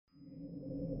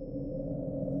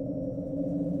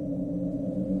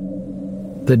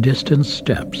The Distant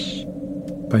Steps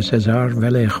by César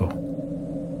Vallejo.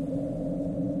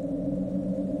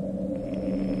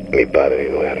 Mi padre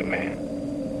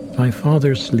duerme. My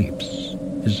Father Sleeps,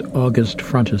 his august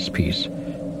frontispiece,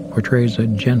 portrays a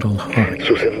gentle heart.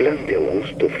 Su semblante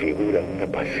augusto figura un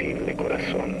apacible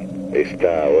corazón.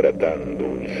 Está ahora tan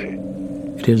dulce.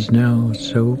 It is now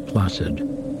so placid.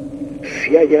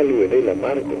 Si hay algo en él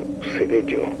amargo, seré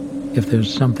yo. If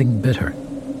there's something bitter,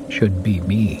 should be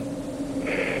me.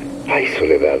 Hay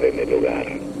soledad en el hogar.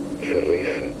 Se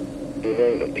reza. No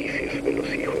hay noticias de los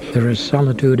hijos. There is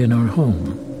solitude in our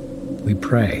home. We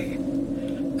pray.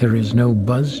 There is no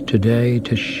buzz today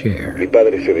to share. Mi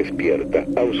padre se despierta.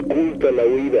 Ausculta la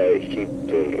huida a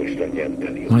Egipto, el restañante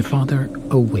adiós. My father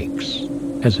awakes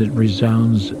as it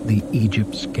resounds the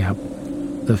Egypt's gap,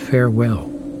 the farewell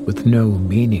with no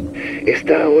meaning.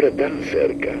 Está ahora tan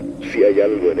cerca. Si hay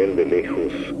algo en él de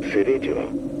lejos, seré yo.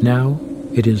 Now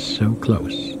it is so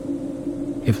close.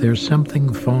 If there's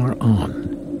something far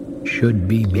on, should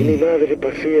be Mi me. madre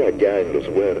pasea allá en los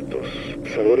huertos,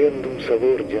 saboreando un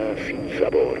sabor ya sin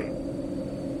sabor.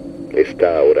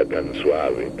 Está ahora tan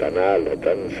suave, tan ala,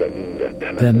 tan salida,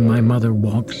 tan Then my amor. mother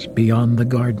walks beyond the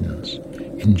gardens,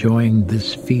 enjoying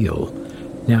this feel,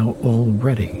 now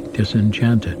already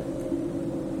disenchanted.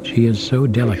 She is so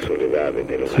delicate, Soledad en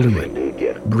el hogar fluid, sin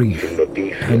bulla, brief, sin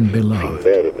noticias, and beloved.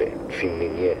 sin verde, sin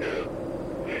niñez.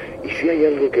 Y si hay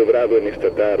algo quebrado en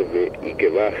esta tarde y que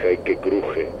baja y que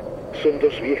cruje, son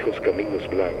dos viejos caminos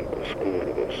blancos,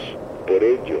 curvos. Por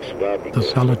ellos va mi The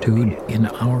corazón. solitude in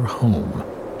our home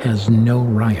has no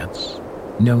riots,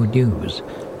 no news,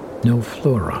 no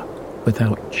flora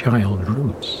without child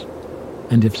roots.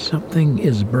 And if something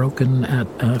is broken at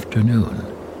afternoon,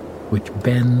 which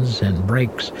bends and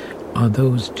breaks, are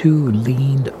those two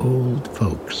lean old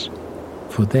folks.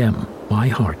 For them, my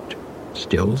heart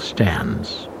still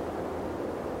stands.